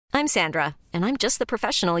I'm Sandra, and I'm just the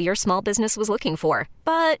professional your small business was looking for.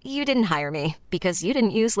 But you didn't hire me because you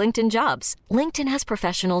didn't use LinkedIn Jobs. LinkedIn has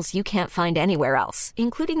professionals you can't find anywhere else,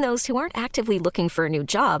 including those who aren't actively looking for a new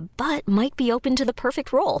job, but might be open to the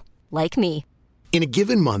perfect role, like me. In a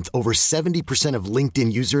given month, over 70% of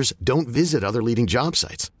LinkedIn users don't visit other leading job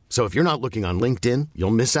sites. So if you're not looking on LinkedIn,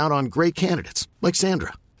 you'll miss out on great candidates like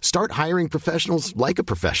Sandra. Start hiring professionals like a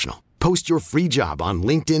professional. Post your free job on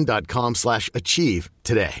linkedin.com/achieve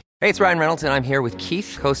today. Hey, it's Ryan Reynolds, and I'm here with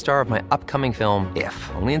Keith, co-star of my upcoming film, If,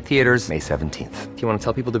 only in theaters May 17th. Do you want to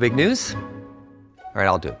tell people the big news? All right,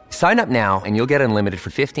 I'll do it. Sign up now and you'll get unlimited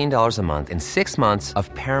for $15 a month and 6 months of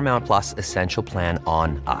Paramount Plus Essential Plan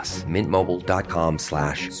on us.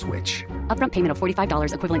 MintMobile.com/switch. Upfront payment of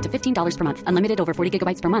 $45 equivalent to $15 per month. Unlimited over 40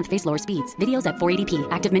 gigabytes per month. Face lower speeds. Videos at 480p.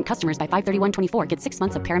 Active Mint customers by 531.24 get 6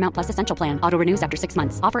 months of Paramount Plus Essential Plan. Auto renews after 6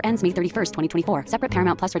 months. Offer ends May 31st, 2024. Separate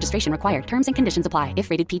Paramount Plus registration required. Terms and conditions apply if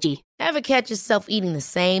rated PG. Ever catch yourself eating the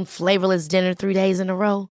same flavorless dinner 3 days in a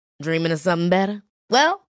row? Dreaming of something better?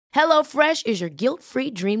 Well, HelloFresh is your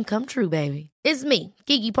guilt-free dream come true, baby. It's me,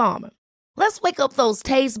 Keke Palmer. Let's wake up those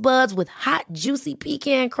taste buds with hot, juicy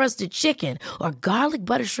pecan-crusted chicken or garlic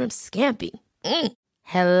butter shrimp scampi.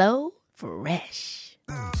 Hello Fresh.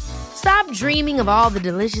 Stop dreaming of all the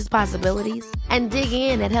delicious possibilities and dig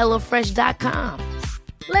in at HelloFresh.com.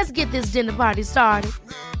 Let's get this dinner party started.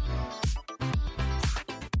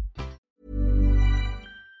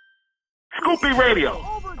 Scoop B Radio.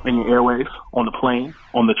 In your airwaves, on the plane,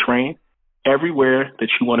 on the train, everywhere that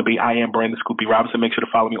you want to be. I am Brandon Scoop B Robinson. Make sure to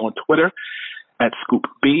follow me on Twitter at Scoop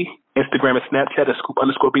B, Instagram and Snapchat at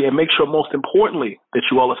Scoop_B, and make sure, most importantly, that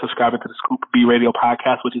you all are subscribing to the Scoop B Radio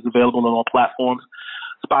podcast, which is available on all platforms: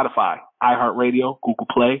 Spotify, iHeartRadio, Google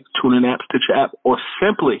Play, TuneIn app, Stitcher app, or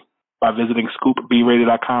simply by visiting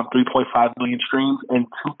ScoopBRadio.com. 3.5 million streams in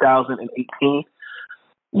 2018.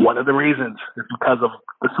 One of the reasons is because of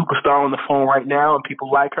the superstar on the phone right now and people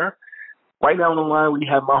like her. Right now on the line, we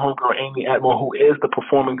have my homegirl, Amy Atmore, who is the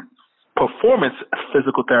performance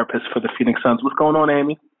physical therapist for the Phoenix Suns. What's going on,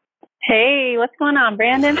 Amy? Hey, what's going on,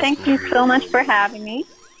 Brandon? Thank you so much for having me.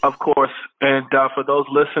 Of course. And for those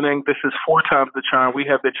listening, this is 4 times the charm. We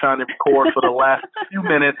have been trying to record for the last few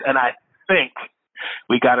minutes, and I think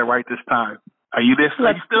we got it right this time. Are you there?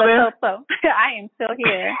 Are you still there? Let's hope so. I am still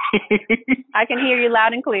here. I can hear you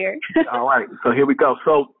loud and clear. All right. So here we go.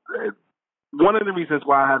 So one of the reasons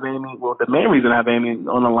why I have Amy, well, the main reason I have Amy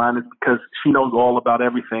on the line is because she knows all about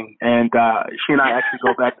everything. And she and I actually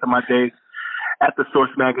go back to my days at the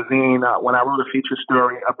Source magazine when I wrote a feature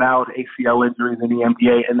story about ACL injuries in the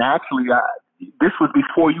NBA. And actually, this was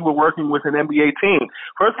before you were working with an NBA team.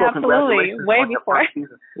 First of all, congratulations. Way before.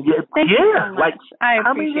 Yeah. Thank you so much. Like,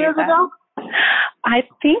 how many years ago? I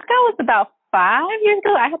think that was about 5 years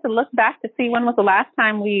ago. I have to look back to see when was the last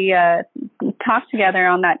time we talked together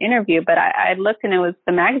on that interview. But I looked, and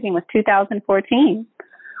the magazine was 2014.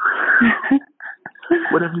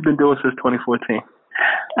 What have you been doing since 2014?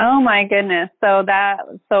 Oh my goodness. So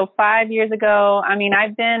 5 years ago, I mean,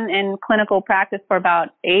 I've been in clinical practice for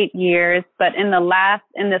about 8 years, but in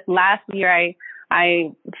this last year,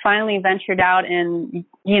 I finally ventured out and,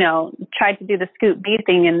 tried to do the Scoop B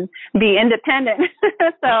thing and be independent.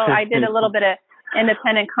 So I did a little bit of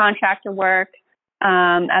independent contractor work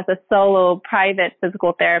as a solo private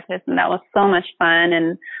physical therapist, and that was so much fun.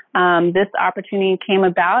 And this opportunity came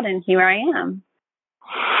about, and here I am.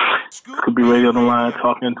 Scoop B Radio on the line,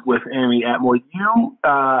 talking with Amy Atmore. You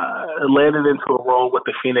landed into a role with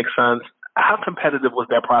the Phoenix Suns. How competitive was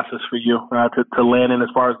that process for you to land in as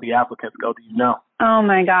far as the applicants go? Do you know? Oh,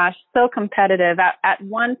 my gosh, so competitive. At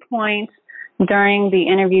one point during the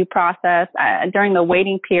interview process, during the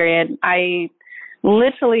waiting period, I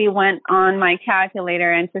literally went on my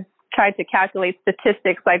calculator and just tried to calculate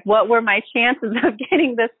statistics, like what were my chances of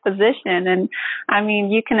getting this position. And, I mean,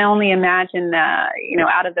 you can only imagine,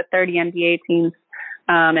 out of the 30 NBA teams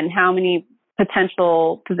and how many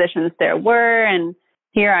potential positions there were. And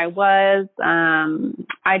here I was.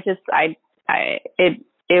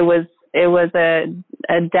 It was a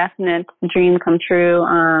definite dream come true.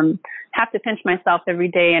 Have to pinch myself every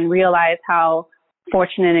day and realize how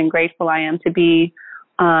fortunate and grateful I am to be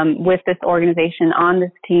with this organization, on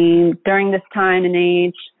this team, during this time and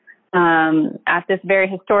age, at this very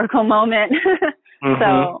historical moment. Mm-hmm.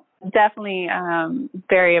 So definitely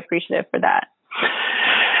very appreciative for that.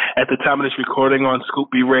 At the time of this recording on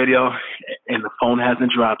Scoop B Radio, and the phone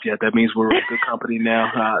hasn't dropped yet, that means we're in good company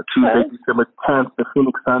now. Tuesday, December 10th, the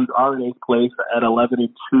Phoenix Suns are in 8th place at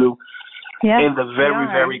 11-2 in the very,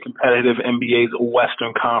 very competitive NBA's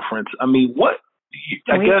Western Conference. I mean,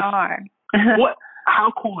 we are.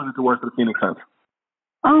 How cool is it to work for the Phoenix Suns?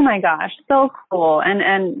 Oh my gosh, so cool.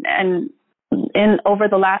 And in over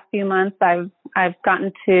the last few months, I've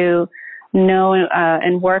gotten to know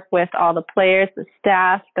and work with all the players, the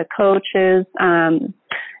staff, the coaches.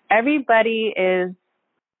 Everybody is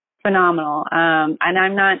phenomenal. And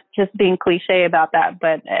I'm not just being cliche about that,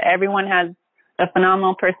 but everyone has a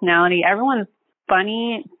phenomenal personality. Everyone's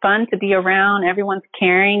funny, fun to be around. Everyone's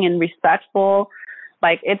caring and respectful.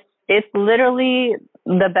 Like it's literally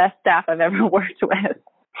the best staff I've ever worked with.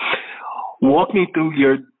 Walk me through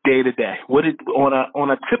your day to day. On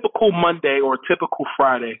a typical Monday or typical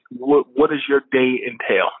Friday? What does your day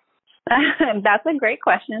entail? That's a great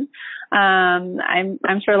question.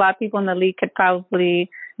 I'm sure a lot of people in the league could probably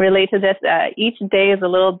relate to this. Each day is a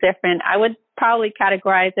little different. I would probably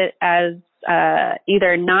categorize it as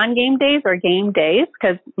either non-game days or game days,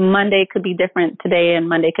 because Monday could be different today and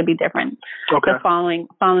Monday could be different the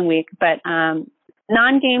following week. But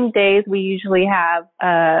non-game days, we usually have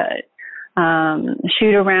a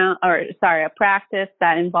practice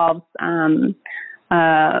that involves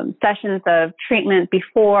sessions of treatment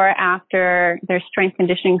before, after. There's strength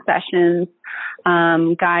conditioning sessions.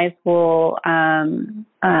 Guys will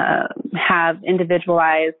have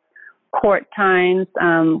individualized court times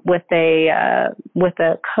with a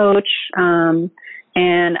coach,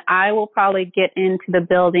 and I will probably get into the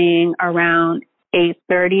building around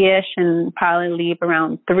 8:30ish and probably leave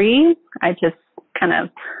around 3. I just kind of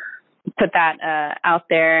put that out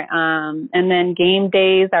there. And then game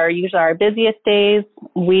days are usually our busiest days.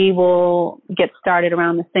 We will get started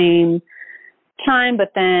around the same time,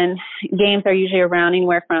 but then games are usually around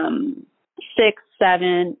anywhere from 6,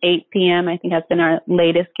 7, 8 p.m. I think has been our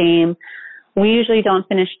latest game. We usually don't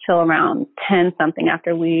finish till around 10 something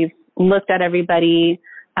after we've looked at everybody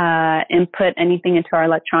and put anything into our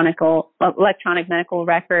electronic medical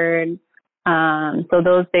record. So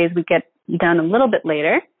those days we get done a little bit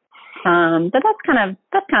later. But that's kind of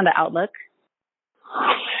the outlook.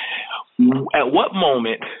 At what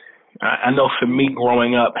moment, I know for me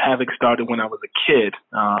growing up, having started when I was a kid,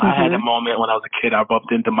 I had a moment when I was a kid, I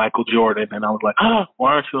bumped into Michael Jordan, and I was like,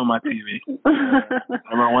 why aren't you on my TV? I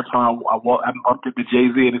remember one time I bumped into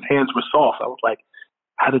Jay-Z, and his hands were soft. I was like,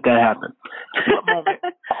 how did that happen? At what moment,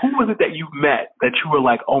 who was it that you met that you were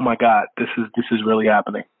like, oh my God, this is really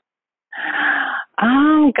happening?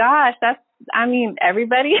 Oh gosh,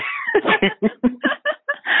 everybody.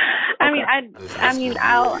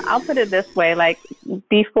 I'll put it this way. Like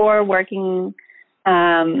before working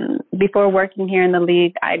here in the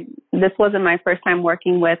league, this wasn't my first time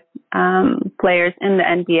working with players in the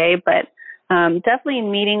NBA, but definitely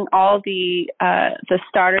meeting all the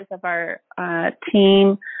starters of our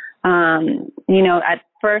team. At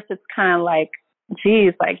first it's kind of like,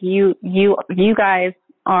 geez, like you guys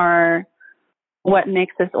are what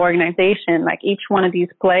makes this organization, like each one of these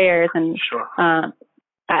players. And sure.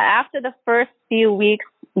 After the first few weeks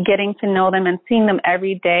getting to know them and seeing them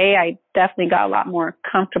every day, I definitely got a lot more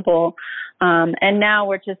comfortable. And now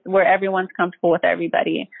we're everyone's comfortable with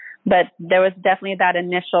everybody. But there was definitely that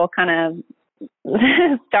initial kind of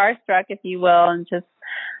starstruck, if you will, and just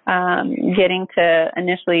getting to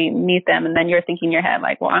initially meet them. And then you're thinking in your head,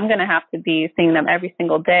 like, well, I'm going to have to be seeing them every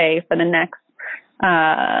single day for the next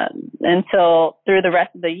until through the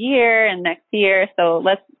rest of the year and next year. So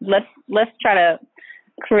let's try to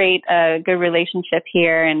create a good relationship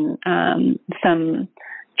here and some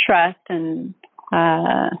trust, and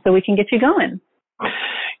so we can get you going.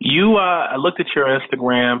 I looked at your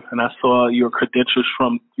Instagram and I saw your credentials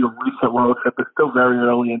from your recent road trip. It's still very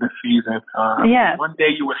early in the season. Yes. One day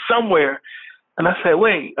you were somewhere, and I said,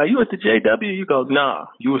 "Wait, are you at the JW?" You go, "Nah,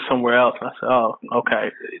 you were somewhere else." And I said, "Oh,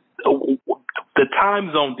 okay." The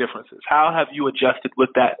time zone differences, how have you adjusted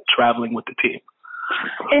with that, traveling with the team?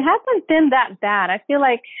 It hasn't been that bad. I feel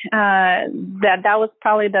like that was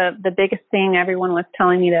probably the biggest thing everyone was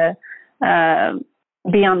telling me to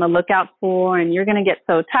be on the lookout for, and you're going to get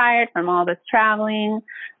so tired from all this traveling.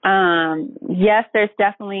 Yes, there's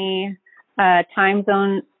definitely time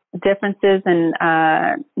zone differences and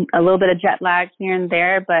a little bit of jet lag here and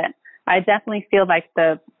there, but I definitely feel like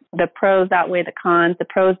the pros outweigh the cons. The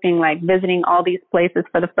pros being like visiting all these places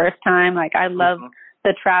for the first time. Like I love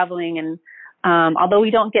the traveling, and although we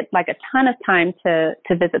don't get like a ton of time to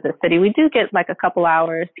visit the city, we do get like a couple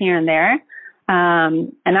hours here and there.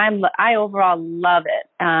 And I overall love it.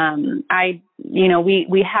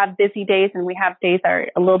 We have busy days and we have days that are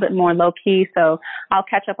a little bit more low key. So I'll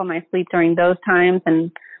catch up on my sleep during those times.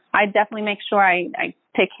 And I definitely make sure I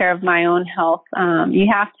take care of my own health. You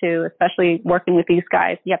have to, especially working with these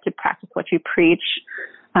guys, you have to practice what you preach,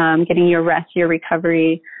 getting your rest, your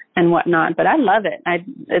recovery, whatnot. But I love it.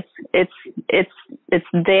 It's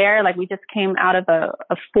there. Like, we just came out of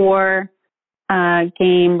a 4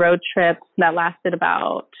 game road trip that lasted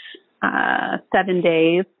about 7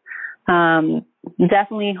 days.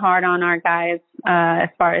 Definitely hard on our guys as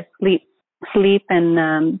far as sleep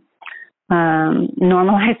and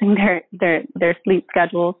normalizing their sleep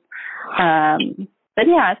schedules. But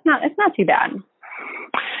yeah, it's not too bad.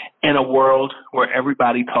 In a world where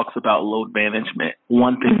everybody talks about load management,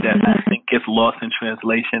 one thing that I think gets lost in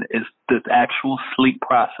translation is the actual sleep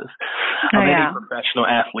process of any professional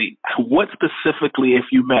athlete. What specifically,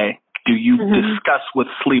 if you may, do you discuss with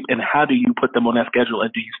sleep, and how do you put them on that schedule,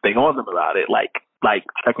 and do you stay on them about it, like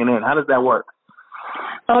checking in? How does that work?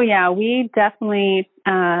 Oh, yeah, we definitely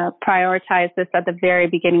prioritize this at the very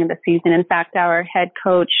beginning of the season. In fact, our head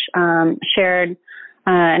coach shared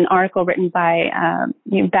an article written by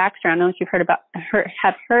Baxter. I don't know if you've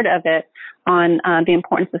have heard of it, on the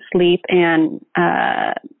importance of sleep and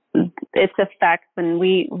its effects, and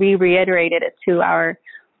we reiterated it to our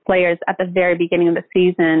players at the very beginning of the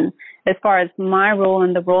season. As far as my role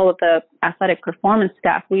and the role of the athletic performance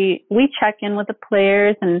staff, we check in with the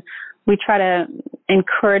players and we try to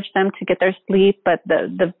encourage them to get their sleep. But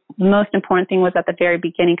the most important thing was at the very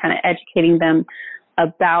beginning, kind of educating them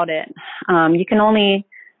about it. You can only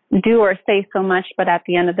do or say so much, but at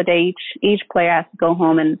the end of the day, each player has to go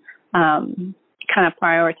home and kind of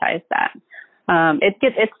prioritize that.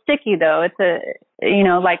 It's sticky though. It's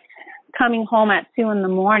like coming home at 2 a.m,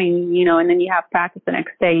 and then you have practice the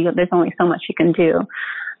next day. There's only so much you can do.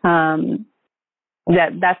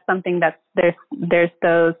 That's something there's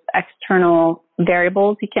those external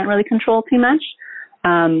variables you can't really control too much.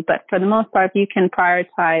 But for the most part, if you can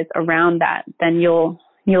prioritize around that, then you'll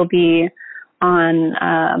be on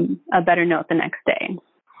a better note the next day.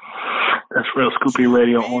 That's Real Scoopy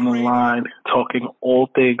Radio on the line, talking all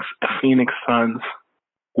things Phoenix Suns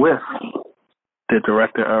with the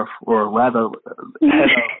director of, or rather, head of.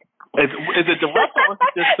 Is it director or is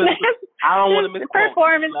it just I don't want to misquote.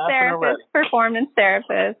 Performance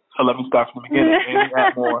therapist. So let me start from the beginning. Amy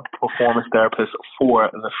Atmore, performance therapist for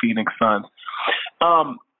the Phoenix Suns.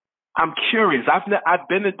 I'm curious. I've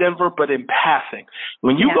been to Denver, but in passing.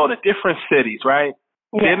 When you go to different cities, right?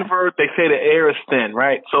 Yeah. Denver, they say the air is thin,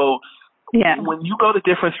 right? So when you go to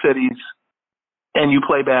different cities and you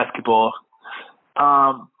play basketball,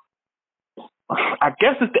 I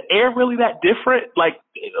guess, is the air really that different? Like,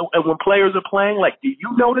 when players are playing, like, do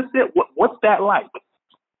you notice it? What's that like?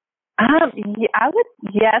 Yes.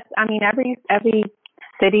 I mean, every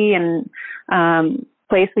city and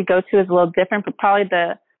place we go to is a little different, but probably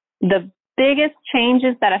the biggest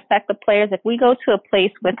changes that affect the players, if we go to a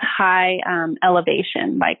place with high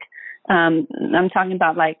elevation, like I'm talking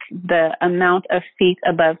about like the amount of feet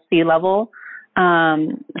above sea level.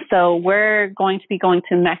 So we're going to be going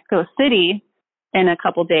to Mexico City in a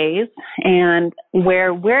couple days, and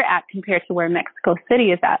where we're at compared to where Mexico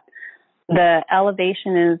City is at, the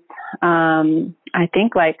elevation is, I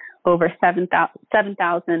think, like over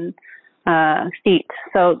 7,000 feet.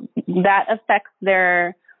 So that affects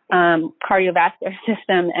their cardiovascular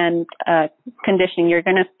system and conditioning. You're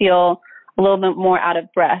going to feel a little bit more out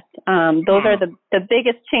of breath. Those are the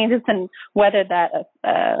biggest changes in weather that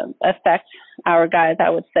affect our guys, I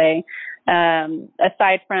would say,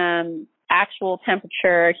 aside from actual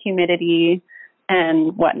temperature, humidity,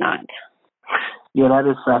 and whatnot. Yeah, that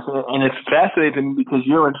is fascinating. And it's fascinating because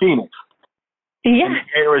you're in Phoenix. Yeah. And the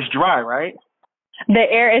air is dry, right? The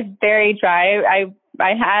air is very dry.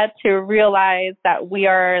 I had to realize that we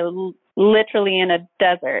are literally in a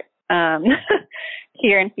desert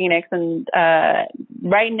here in Phoenix. And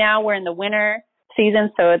right now we're in the winter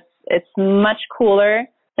season, so it's much cooler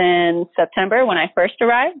than September when I first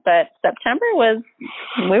arrived. But September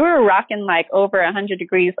we were rocking like over 100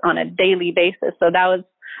 degrees on a daily basis. So I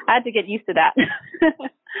had to get used to that.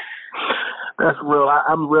 That's real.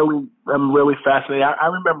 I'm really fascinated. I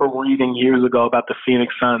remember reading years ago about the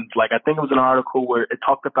Phoenix Suns. Like, I think it was an article where it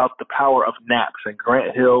talked about the power of naps, and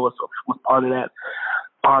Grant Hill was part of that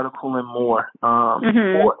article and more. For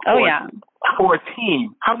a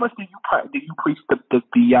team, how much do you preach the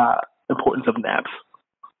importance of naps?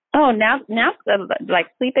 Oh, naps,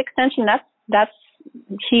 like sleep extension. That's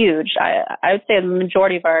huge. I would say the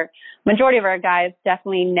majority of our guys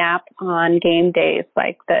definitely nap on game days,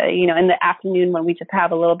 like in the afternoon when we just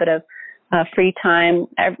have a little bit of free time.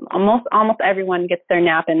 Almost everyone gets their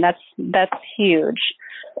nap, and that's huge.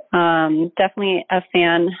 Definitely a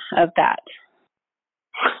fan of that.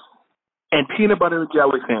 And peanut butter and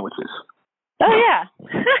jelly sandwiches. Oh yeah.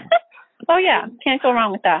 Oh yeah. Can't go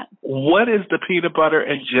wrong with that. What is the peanut butter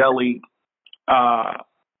and jelly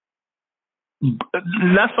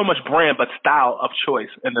not so much brand, but style of choice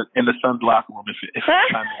in the Suns locker room. If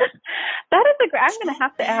that is I'm going to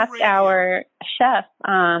have to ask our chef.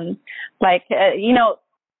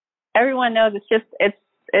 Everyone knows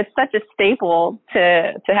it's such a staple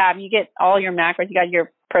to have. You get all your macros. You got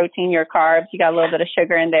your protein, your carbs. You got a little bit of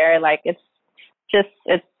sugar in there. Like it's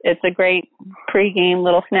a great pregame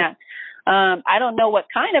little snack. I don't know what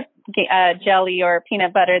kind of jelly or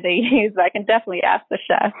peanut butter they use, but I can definitely ask the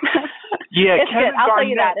chef. Yeah, it's good. I'll tell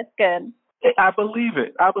you that. It's good. I believe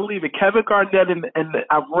it. Kevin Garnett and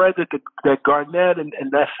I've read that Garnett and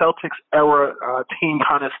that Celtics era team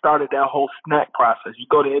kind of started that whole snack process. You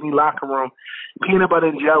go to any locker room, peanut butter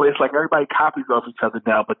and jelly. It's like everybody copies off each other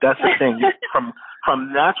now. But that's the thing.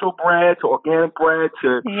 From natural bread to organic bread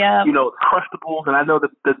to Crustables, and I know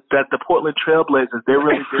that the Portland Trailblazers, they're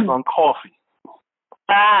really big on coffee.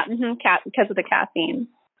 Because of the caffeine.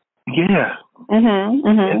 Yeah.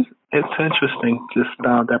 It's interesting, just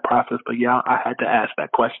that process. But yeah, I had to ask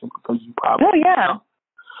that question because you probably. Oh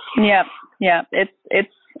yeah. Yeah.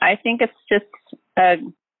 It's. I think it's just a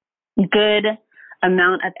good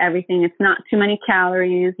amount of everything. It's not too many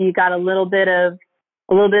calories. You got a little bit of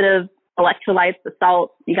electrolytes, the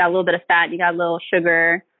salt. You got a little bit of fat. You got a little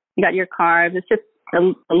sugar. You got your carbs. It's just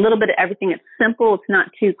a little bit of everything. It's simple. It's not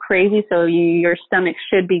too crazy, so your stomach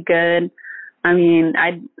should be good. I mean,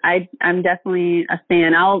 I'm definitely a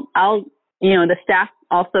fan. I'll the staff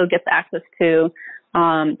also gets access to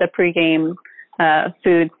the pregame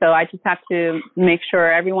food, so I just have to make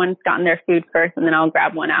sure everyone's gotten their food first, and then I'll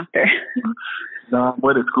grab one after.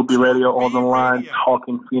 With it, Scoop B Radio on the line,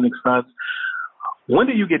 talking Phoenix Suns. When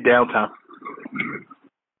do you get downtime?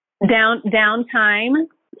 Downtime.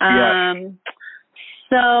 Yes.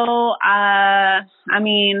 So, I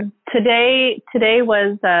mean, today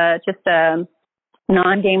was just a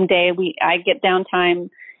non-game day. I get downtime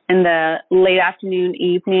in the late afternoon,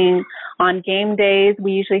 evening. On game days,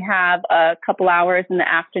 we usually have a couple hours in the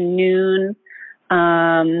afternoon.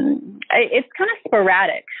 It's kind of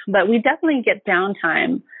sporadic, but we definitely get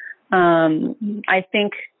downtime. I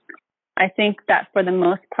think that for the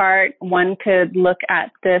most part, one could look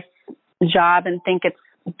at this job and think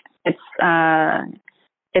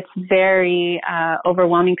it's very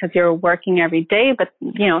overwhelming because you're working every day. But,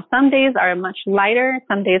 some days are much lighter.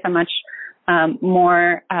 Some days are much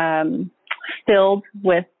more filled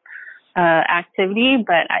with activity.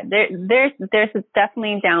 But there's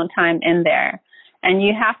definitely downtime in there. And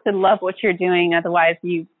you have to love what you're doing. Otherwise,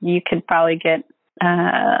 you could probably get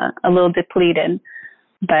a little depleted.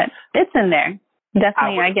 But it's in there.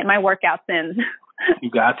 Definitely, I get my workouts in.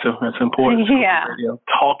 You got to. That's important. Yeah.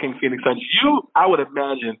 Talking Phoenix Suns. I would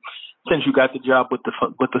imagine, since you got the job with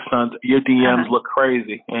the Suns, your DMs look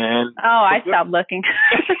crazy. And I stopped looking.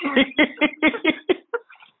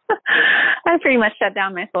 I pretty much shut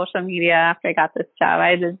down my social media after I got this job.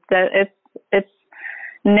 It's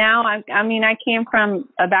now. I mean, I came from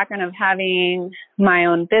a background of having my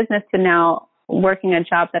own business to now working a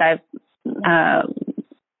job that I've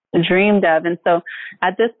dreamed of, and so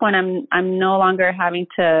at this point I'm no longer having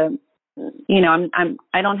to,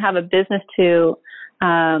 I don't have a business to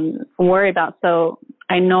worry about, so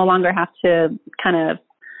I no longer have to kind of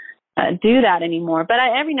do that anymore. But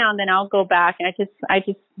every now and then I'll go back and I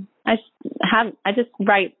just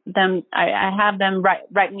write them. I have them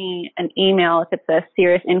write me an email if it's a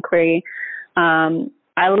serious inquiry. I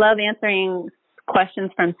love answering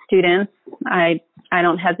questions from students. I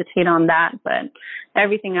don't hesitate on that, but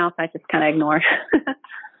everything else I just kind of ignore.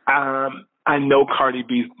 I know Cardi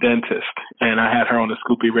B's dentist, and I had her on the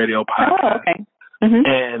Scoop B Radio podcast. Oh, okay. Mm-hmm.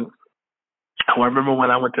 And I remember when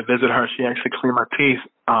I went to visit her, she actually cleaned my teeth.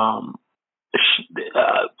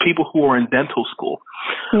 People who were in dental school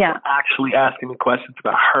were actually asking me questions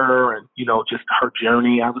about her and, just her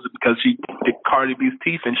journey. Because she did Cardi B's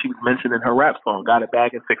teeth, and she was mentioned in her rap song, "Got a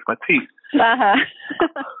bag and fix my teeth."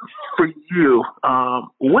 For you,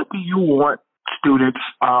 what do you want students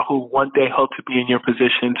who one day hope to be in your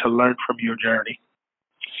position to learn from your journey?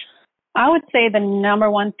 I would say the number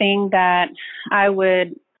one thing that I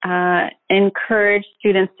would encourage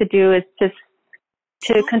students to do is just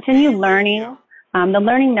to continue learning. The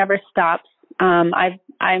learning never stops.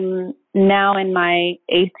 I'm now in my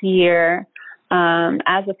 8th year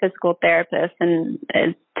as a physical therapist, and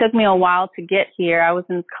it took me a while to get here. I was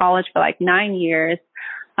in college for like 9 years,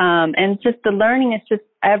 and just the learning is just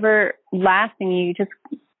everlasting. You just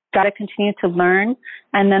got to continue to learn.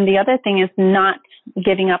 And then the other thing is not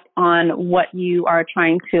giving up on what you are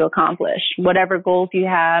trying to accomplish, whatever goals you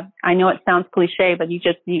have. I know it sounds cliche, but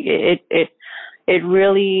it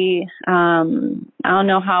really, I don't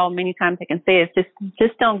know how many times I can say it,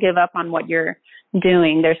 just don't give up on what you're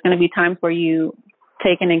doing. There's going to be times where you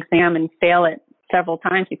take an exam and fail it several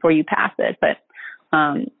times before you pass it, but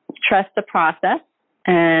trust the process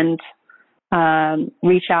and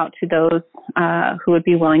reach out to those who would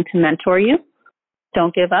be willing to mentor you.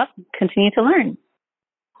 Don't give up. Continue to learn.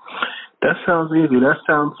 That sounds easy. That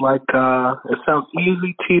sounds like it sounds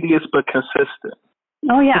easy, tedious, but consistent.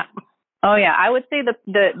 Oh yeah, oh yeah. I would say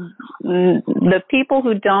the people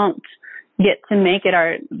who don't get to make it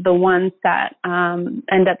are the ones that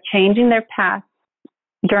end up changing their path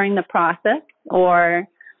during the process, or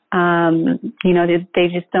they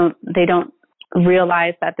just don't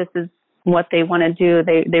realize that this is what they want to do.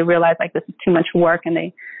 They realize like this is too much work, and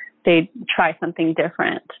they try something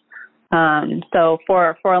different. So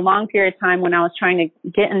for a long period of time, when I was trying to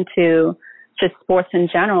get into just sports in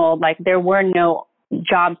general, like there were no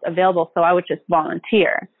jobs available, so I would just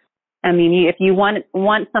volunteer. I mean, if you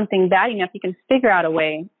want something bad enough, you can figure out a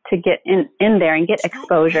way to get in there and get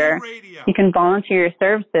exposure. You can volunteer your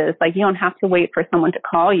services. Like you don't have to wait for someone to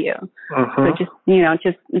call you. So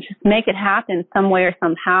just make it happen some way or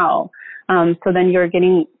somehow. So then you're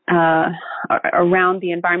getting around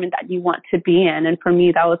the environment that you want to be in. And for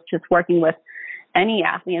me, that was just working with any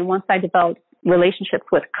athlete. And once I developed relationships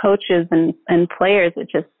with coaches and players,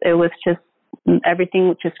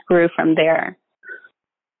 everything just grew from there.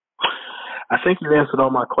 I think you answered all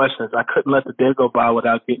my questions. I couldn't let the day go by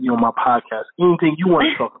without getting you on my podcast. Anything you want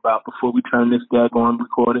to talk about before we turn this daggone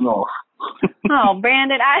recording off? Oh,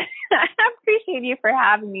 Brandon, I appreciate you for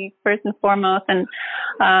having me, first and foremost, and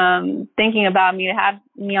thinking about me to have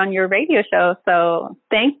me on your radio show. So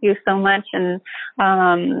thank you so much. And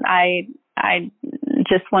I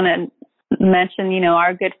just want to mention,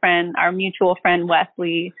 our good friend, our mutual friend,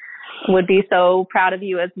 Wesley, would be so proud of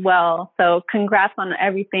you as well. So congrats on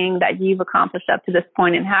everything that you've accomplished up to this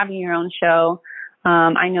point and having your own show.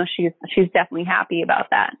 I know she's definitely happy about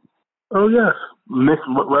that. Oh, yes.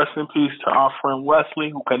 Rest in peace to our friend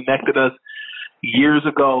Wesley, who connected us years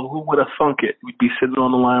ago. Who would have thunk it? We'd be sitting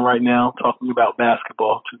on the line right now talking about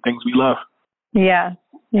basketball, two things we love.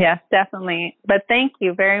 Yes, definitely. But thank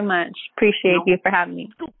you very much. Appreciate you for having me.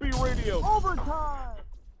 Scoop B Radio. Overtime.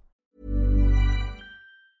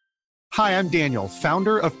 Hi, I'm Daniel,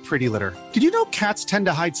 founder of Pretty Litter. Did you know cats tend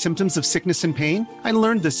to hide symptoms of sickness and pain? I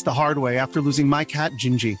learned this the hard way after losing my cat,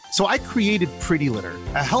 Gingy. So I created Pretty Litter,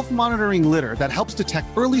 a health monitoring litter that helps detect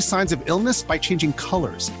early signs of illness by changing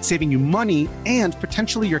colors, saving you money and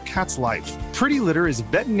potentially your cat's life. Pretty Litter is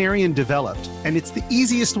veterinarian developed, and it's the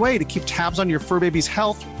easiest way to keep tabs on your fur baby's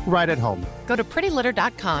health right at home. Go to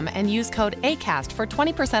prettylitter.com and use code ACAST for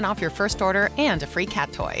 20% off your first order and a free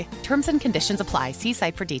cat toy. Terms and conditions apply. See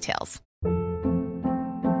site for details.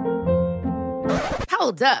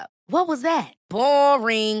 Hold up. What was that?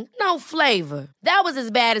 Boring. No flavor. That was as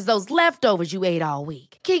bad as those leftovers you ate all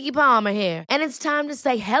week. Keke Palmer here, and it's time to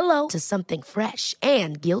say hello to something fresh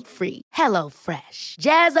and guilt-free. Hello Fresh.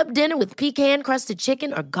 Jazz up dinner with pecan-crusted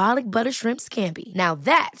chicken or garlic butter shrimp scampi. Now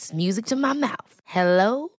that's music to my mouth.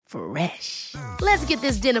 Hello Fresh. Let's get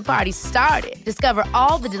this dinner party started. Discover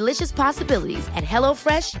all the delicious possibilities at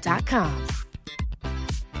HelloFresh.com.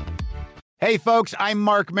 Hey, folks, I'm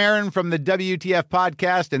Mark Maron from the WTF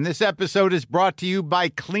Podcast, and this episode is brought to you by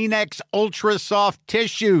Kleenex Ultra Soft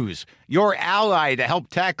Tissues, your ally to help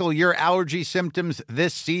tackle your allergy symptoms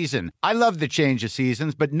this season. I love the change of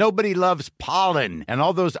seasons, but nobody loves pollen and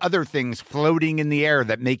all those other things floating in the air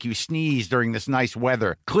that make you sneeze during this nice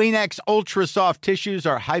weather. Kleenex Ultra Soft Tissues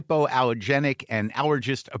are hypoallergenic and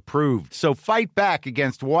allergist approved, so fight back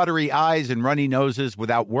against watery eyes and runny noses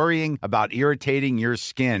without worrying about irritating your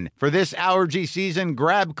skin. For this allergy season,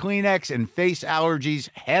 grab Kleenex and face allergies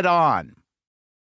head on.